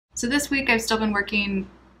So this week I've still been working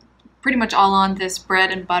pretty much all on this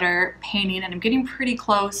bread and butter painting, and I'm getting pretty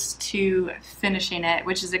close to finishing it,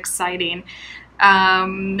 which is exciting.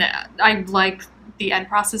 I like the end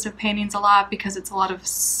process of paintings a lot because it's a lot of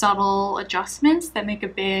subtle adjustments that make a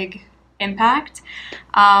big impact.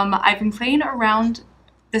 I've been playing around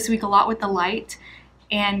this week a lot with the light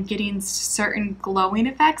and getting certain glowing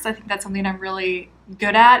effects. I think that's something I'm really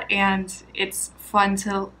good at, and it's fun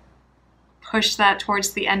to push that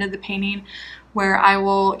towards the end of the painting, where I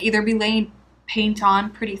will either be laying paint on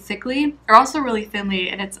pretty thickly or also really thinly,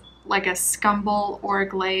 and it's like a scumble or a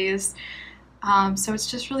glaze. So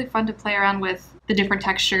it's just really fun to play around with the different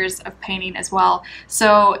textures of painting as well.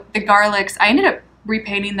 So the garlics, I ended up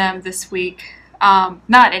repainting them this week.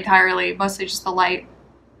 Not entirely, mostly just the light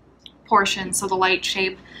portion, so the light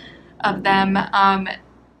shape of them.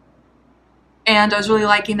 And I was really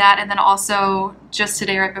liking that. And then also just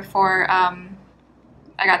today, right before I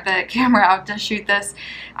got the camera out to shoot this,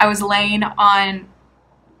 I was laying on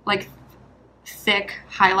like thick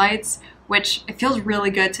highlights, which it feels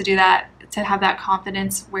really good to do that, to have that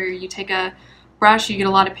confidence where you take a brush, you get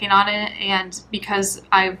a lot of paint on it, and because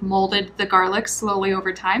I've molded the garlic slowly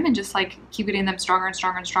over time and just like keep getting them stronger and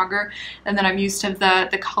stronger and stronger, and then I'm used to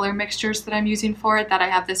the color mixtures that I'm using for it, that I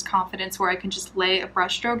have this confidence where I can just lay a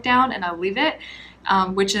brush stroke down and I'll leave it,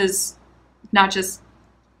 which is not just,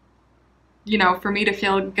 you know, for me to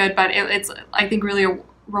feel good, but it's I think really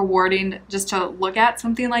rewarding just to look at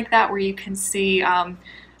something like that where you can see a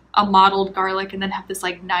modeled garlic and then have this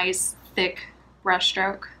like nice thick brush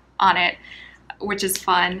stroke on it, which is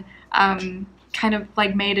fun. Kind of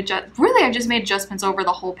like really I just made adjustments over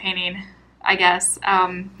the whole painting, I guess.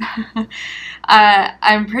 I'm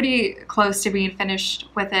pretty close to being finished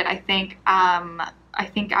with it, I think. I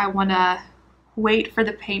think I want to wait for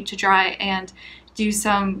the paint to dry and do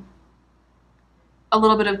a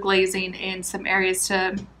little bit of glazing in some areas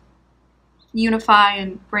to unify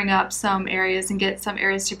and bring up some areas and get some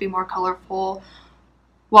areas to be more colorful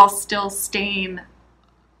while still staying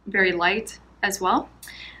very light as well.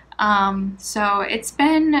 So it's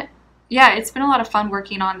been a lot of fun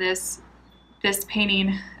working on this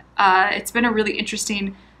painting. It's been a really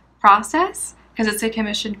interesting process because it's a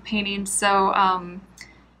commissioned painting, so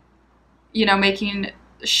you know, making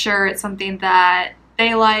sure it's something that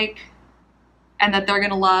they like and that they're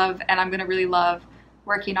gonna love, and I'm gonna really love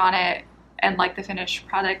working on it and like the finished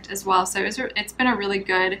product as well. So it's been a really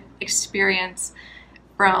good experience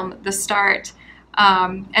from the start.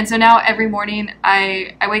 And so now every morning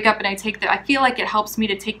I wake up and I feel like it helps me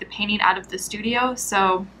to take the painting out of the studio.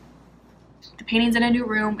 So the painting's in a new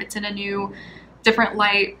room, it's in a new different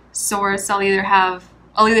light source. I'll either have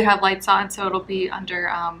lights on, so it'll be under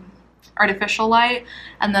artificial light,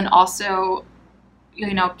 and then also,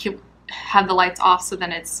 you know, have the lights off, so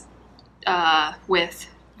then it's with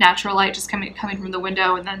natural light just coming from the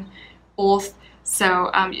window, and then both.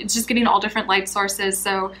 So it's just getting all different light sources,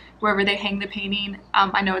 so wherever they hang the painting,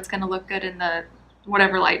 I know it's going to look good in the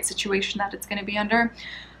whatever light situation that it's going to be under.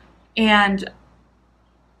 And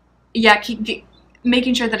yeah, keep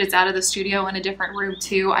making sure that it's out of the studio in a different room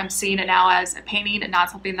too. I'm seeing it now as a painting and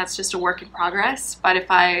not something that's just a work in progress. But if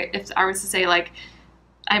I was to say, like,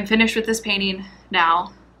 I'm finished with this painting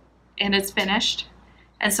now and it's finished,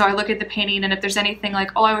 and so I look at the painting, and if there's anything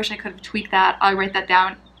like, oh, I wish I could have tweaked that, I'll write that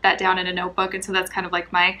down in a notebook. And so that's kind of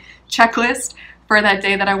like my checklist for that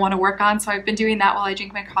day that I want to work on. So I've been doing that while I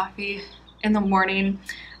drink my coffee in the morning.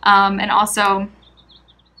 And also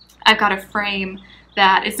I've got a frame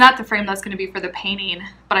that, it's not the frame that's going to be for the painting,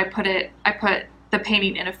 but I put the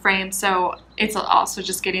painting in a frame, so it's also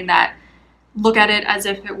just getting that look at it as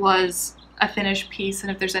if it was a finished piece,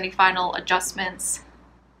 and if there's any final adjustments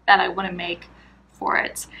that I want to make for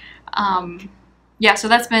it. Yeah, so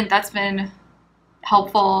that's been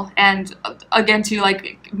helpful, and again too,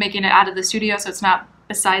 like making it out of the studio, so it's not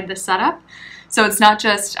beside the setup. So it's not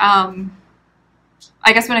just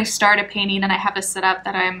I guess when I start a painting and I have a setup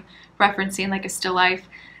that I'm referencing, like a still life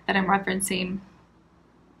that I'm referencing,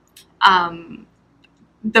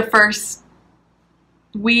 the first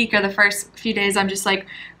week or the first few days I'm just like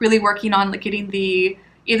really working on like getting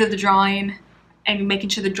either the drawing and making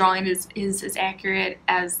sure the drawing is as accurate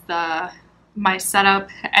as my setup,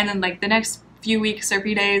 and then like the next few weeks or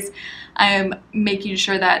few days I am making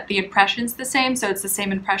sure that the impression's the same, so it's the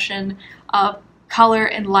same impression of color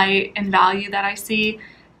and light and value that I see,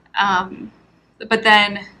 but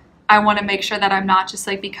then I want to make sure that I'm not just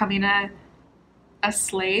like becoming a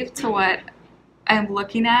slave to what I'm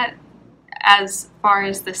looking at as far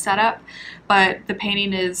as the setup, but the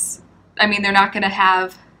painting is, I mean, they're not going to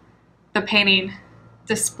have the painting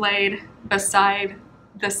displayed beside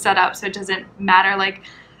the setup, so it doesn't matter like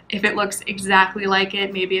if it looks exactly like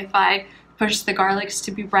it. Maybe if I push the garlics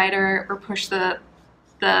to be brighter, or push the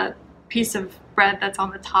piece of bread that's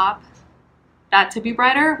on the top, that to be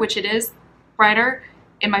brighter, which it is brighter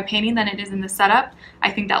in my painting than it is in the setup,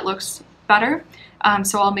 I think that looks better.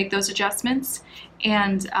 So I'll make those adjustments.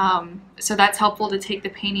 And so that's helpful to take the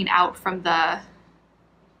painting out from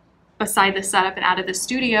beside the setup and out of the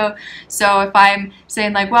studio. So if I'm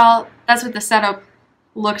saying like, well, that's what the setup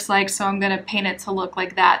looks like, so I'm gonna paint it to look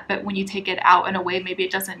like that, but when you take it out in a way, maybe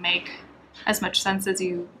it doesn't make as much sense as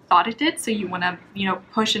you thought it did. So you wanna, you know,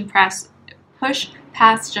 push past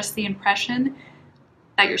just the impression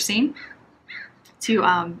that you're seeing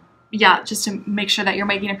to, yeah, just to make sure that you're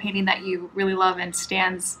making a painting that you really love and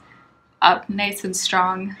stands up nice and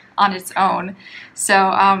strong on its own. So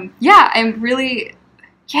yeah, I'm really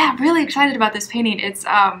excited about this painting. It's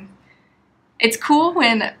cool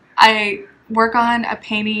when I work on a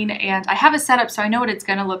painting and I have a setup, so I know what it's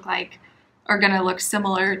gonna look like, or gonna look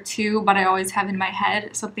similar to, but I always have in my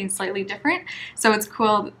head something slightly different. So it's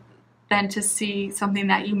cool then to see something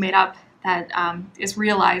that you made up that is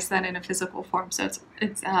realized then in a physical form. So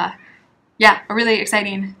it's yeah, a really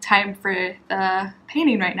exciting time for the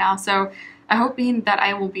painting right now. So I'm hoping that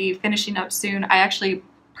I will be finishing up soon. I actually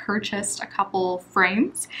purchased a couple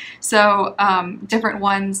frames, so different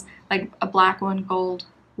ones, like a black one, gold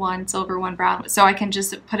one, silver one, brown, so I can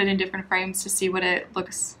just put it in different frames to see what it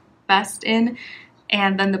looks best in.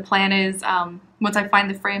 And then the plan is, once I find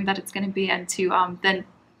the frame that it's going to be in, to then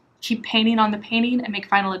keep painting on the painting and make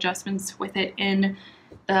final adjustments with it in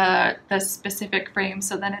the specific frame,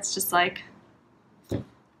 so then it's just like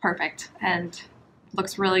perfect and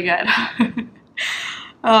looks really good.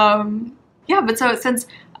 Yeah, but so since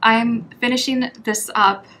I'm finishing this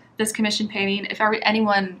up, this commission painting, if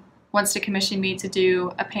anyone wants to commission me to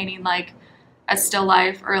do a painting like a still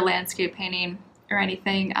life or a landscape painting or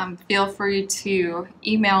anything, feel free to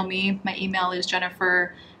email me. My email is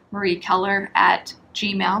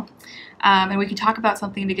jennifermariekeller@gmail.com, and we can talk about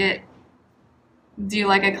something to do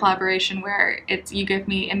like a collaboration where you give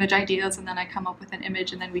me image ideas and then I come up with an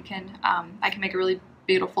image, and then we can I can make a really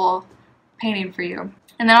beautiful painting for you.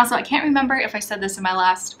 And then also, I can't remember if I said this in my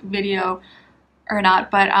last video or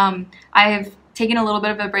not, but I've taken a little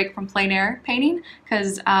bit of a break from plein air painting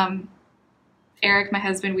because Eric, my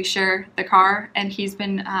husband, we share the car, and he's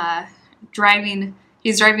been driving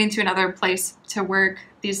to another place to work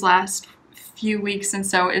these last few weeks, and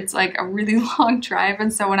so it's like a really long drive.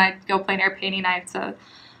 And so when I go plein air painting, I have to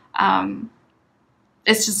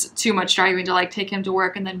it's just too much driving to like take him to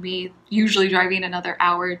work and then me usually driving another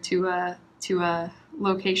hour to a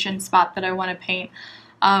location spot that I want to paint.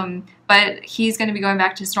 But he's going to be going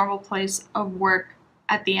back to his normal place of work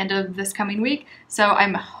at the end of this coming week, so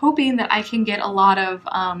I'm hoping that I can get a lot of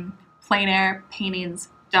plein air paintings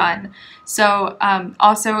done. So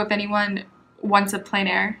also, if anyone wants a plein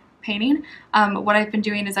air painting, what I've been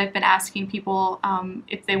doing is I've been asking people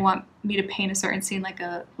if they want me to paint a certain scene, like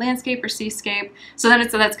a landscape or seascape. So then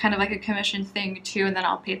that's kind of like a commission thing too, and then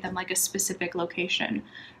I'll paint them like a specific location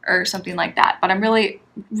or something like that. But I'm really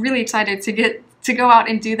excited to go out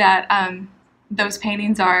and do that. Those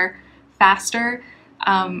paintings are faster.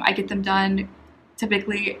 I get them done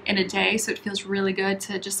typically in a day, so it feels really good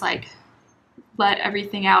to just like let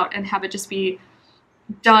everything out and have it just be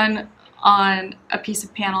done on a piece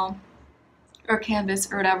of panel or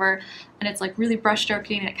canvas or whatever, and it's like really brush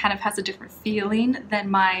stroking, and it kind of has a different feeling than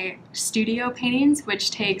my studio paintings,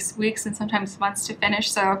 which takes weeks and sometimes months to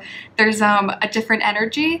finish. So there's a different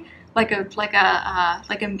energy, like a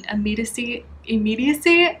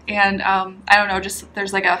immediacy, and I don't know, just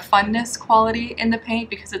there's like a funness quality in the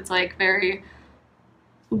paint because it's like very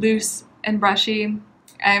loose and brushy.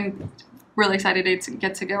 I'm really excited to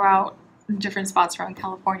get to go out in different spots around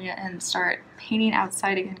California and start painting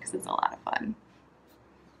outside again because it's a lot of fun.